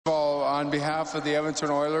on behalf of the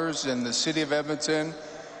Edmonton Oilers and the city of Edmonton,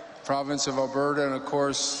 province of Alberta, and of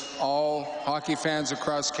course all hockey fans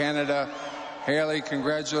across Canada, Hayley,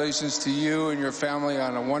 congratulations to you and your family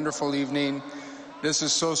on a wonderful evening. This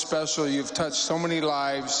is so special. You've touched so many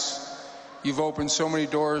lives. You've opened so many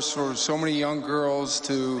doors for so many young girls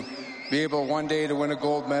to be able one day to win a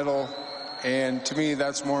gold medal. And to me,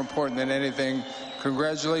 that's more important than anything.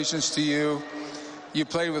 Congratulations to you. You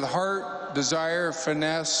played with heart, desire,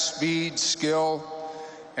 finesse, speed, skill.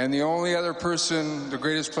 And the only other person, the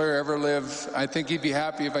greatest player ever lived, I think he'd be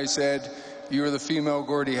happy if I said you were the female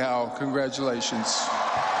Gordie Howe. Congratulations.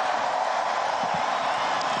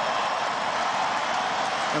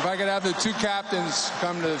 If I could have the two captains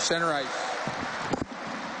come to the center right.